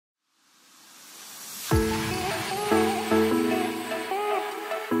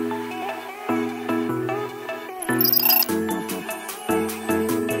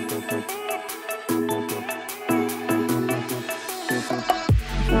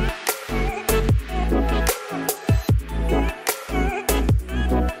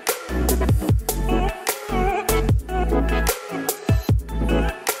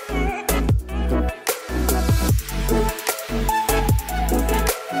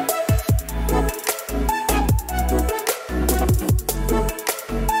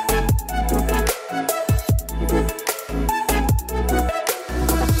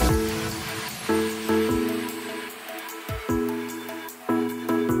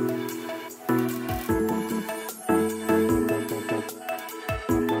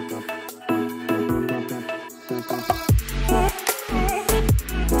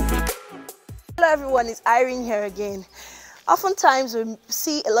everyone is Irene here again. Oftentimes we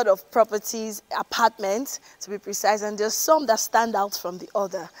see a lot of properties, apartments to be precise, and there's some that stand out from the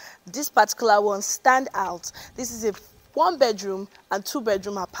other. This particular one stand out. This is a 1-bedroom and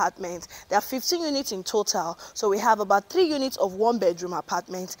 2-bedroom apartment. There are 15 units in total, so we have about 3 units of 1-bedroom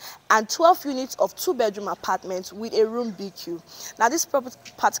apartments and 12 units of 2-bedroom apartments with a room BQ. Now this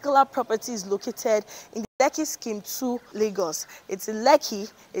particular property is located in the Lekki Scheme 2, Lagos. It's in Lekki,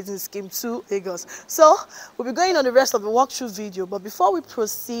 it's in Scheme 2, Lagos. So we'll be going on the rest of the walkthrough video, but before we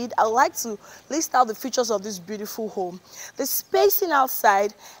proceed, I'd like to list out the features of this beautiful home. The spacing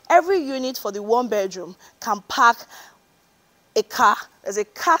outside, every unit for the 1-bedroom can park a car. There's a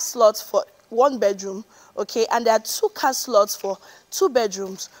car slot for 1 bedroom, okay, and there are 2 car slots for 2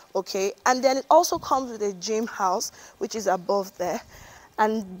 bedrooms, okay, and then it also comes with a gym house, which is above there,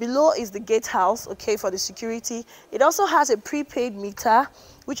 and below is the gatehouse, okay, for the security. It also has a prepaid meter,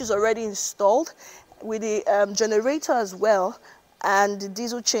 which is already installed with the generator as well, and the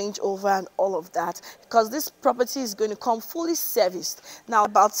diesel changeover and all of that, because this property is going to come fully serviced. Now,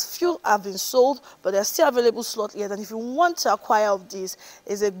 about few have been sold, but they're still available slot yet, and if you want to acquire of this,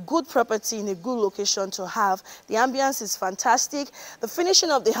 it's a good property in a good location to have. The ambience is fantastic. The finishing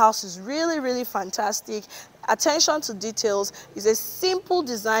of the house is really, really fantastic. Attention to details is a simple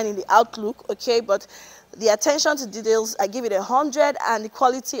design in the outlook, okay, but the attention to details, I give it 100, and the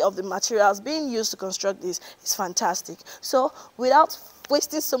quality of the materials being used to construct this is fantastic. So without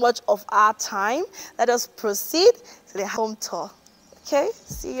wasting so much of our time, let us proceed to the home tour. Okay,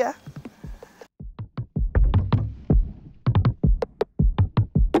 see ya.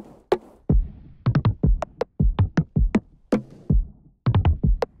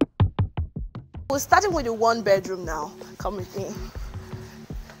 We're starting with the 1-bedroom now. Come with me.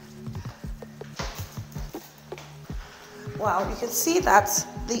 Wow, you can see that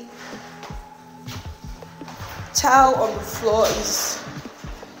the tile on the floor is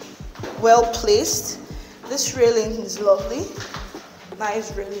well placed. This railing is lovely,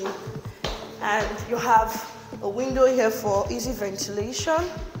 nice railing. And you have a window here for easy ventilation.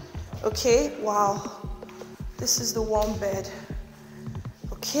 Okay, wow, this is the 1-bed.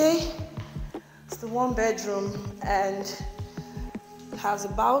 Okay, it's the 1-bedroom, and it has a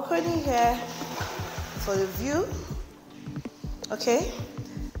balcony here for the view. Okay.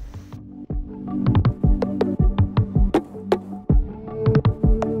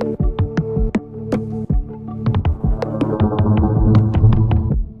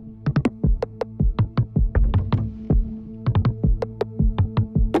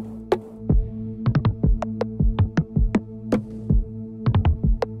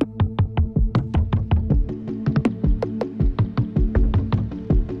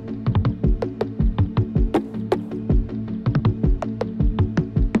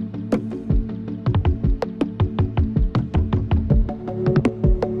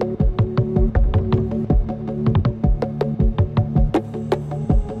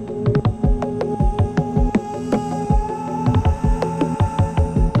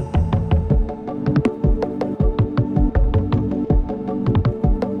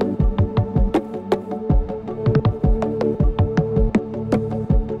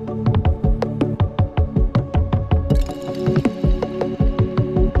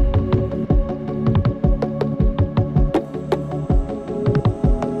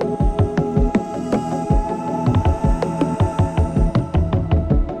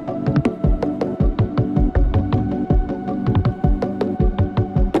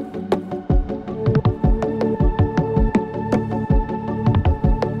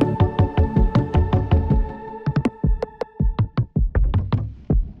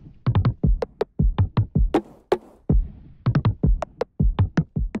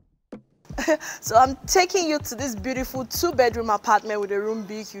 So I'm taking you to this beautiful 2-bedroom apartment with a room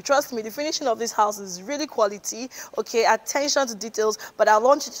BQ. Trust me, the finishing of this house is really quality. Okay, attention to details, but I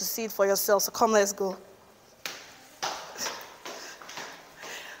want you to see it for yourself. So come, let's go.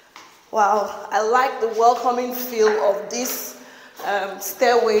 Wow, I like the welcoming feel of this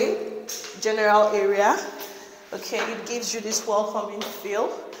stairway general area. Okay, it gives you this welcoming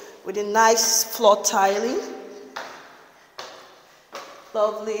feel with a nice floor tiling.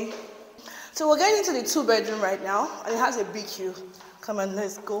 Lovely. So we're going into the 2-bedroom right now, and it has a BQ. Come on,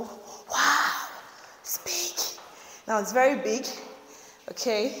 let's go. Wow, it's big. Now it's very big,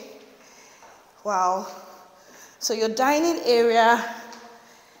 okay. Wow. So your dining area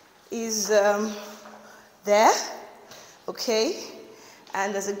is there, okay.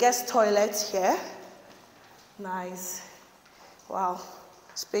 And there's a guest toilet here. Nice. Wow,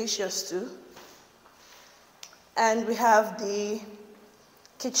 spacious too. And we have the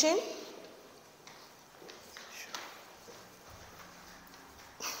kitchen.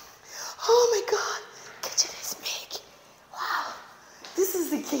 Oh my God, kitchen is big. Wow. This is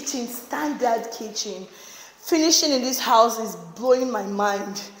the kitchen, standard kitchen. Finishing in this house is blowing my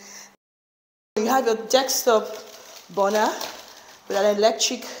mind. You have your desktop burner with an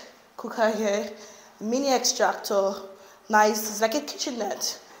electric cooker here, mini extractor, nice. It's like a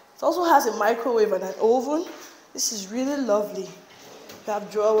kitchenette. It also has a microwave and an oven. This is really lovely. You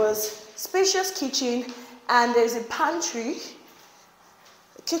have drawers, spacious kitchen, and there's a pantry,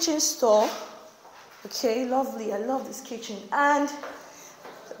 a kitchen store. Okay, lovely. I love this kitchen. And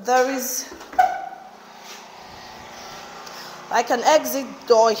there is like an exit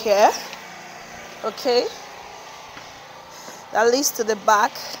door here. Okay, that leads to the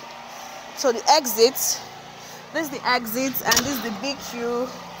back. So the exit, this is the exit, and this is the BQ.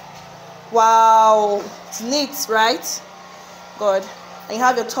 Wow, it's neat, right? Good. And you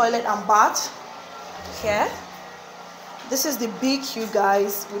have your toilet and bath here. This is the BQ,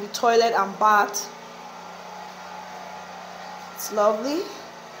 guys, with the toilet and bath. It's lovely.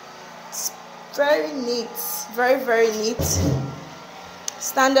 It's very neat, very, very neat.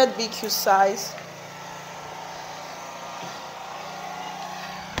 Standard BQ size.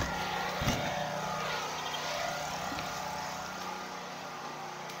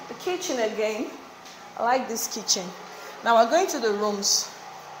 The kitchen again. I like this kitchen. Now we're going to the rooms,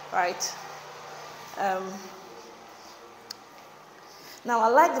 right? Now I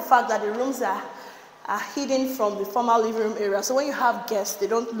like the fact that the rooms are hidden from the formal living room area. So when you have guests, they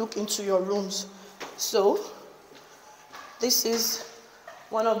don't look into your rooms. So this is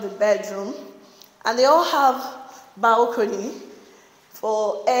one of the bedrooms. And they all have balcony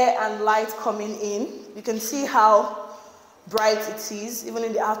for air and light coming in. You can see how bright it is, even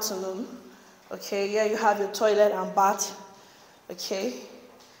in the afternoon. Okay, here you have your toilet and bath. Okay.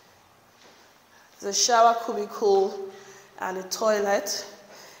 The shower cubicle and the toilet.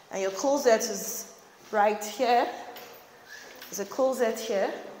 And your closet is right here. There's a closet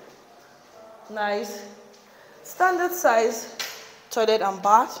here. Nice. Standard size toilet and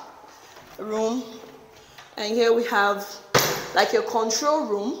bath room. And here we have like your control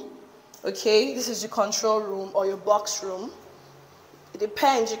room. Okay, this is your control room or your box room. It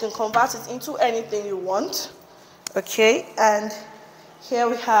depends, you can convert it into anything you want. Okay, and here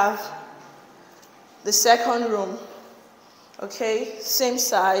we have the second room. Okay, same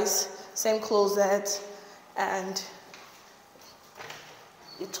size, same closet, and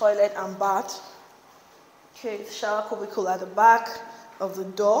the toilet and bath. Okay, the shower cubicle at the back of the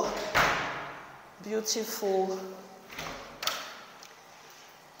door. Beautiful.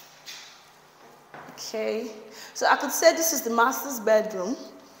 Okay, so I could say this is the master's bedroom.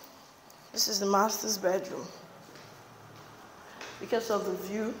 This is the master's bedroom because of the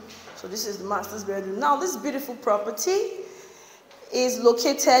view. So this is the master's bedroom. Now this beautiful property is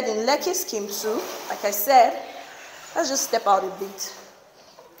located in Lekki Scheme 2. Like I said, let's just step out a bit.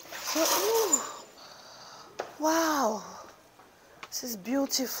 Okay. Ooh. Wow, this is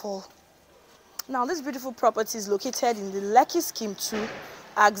beautiful. Now this beautiful property is located in the Lekki Scheme 2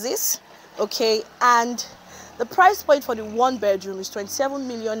 axis. Okay, and the price point for the one bedroom is 27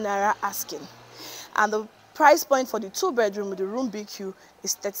 million naira asking, and the price point for the two bedroom with the room BQ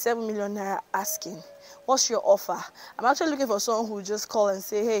is 37 million naira asking. What's your offer? I'm actually looking for someone who will just call and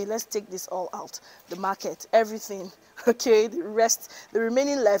say, hey, let's take this all out, the market, everything. Okay, the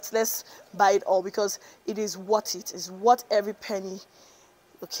remaining left, let's buy it all because it is worth it. It's worth every penny.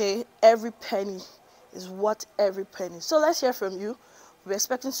 Okay, every penny is worth every penny. So let's hear from you. We're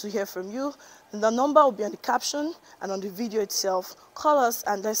expecting to hear from you. The number will be on the caption and on the video itself. Call us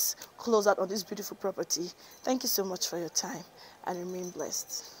and let's close out on this beautiful property. Thank you so much for your time and remain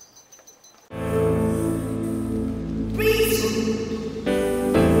blessed. Breathe.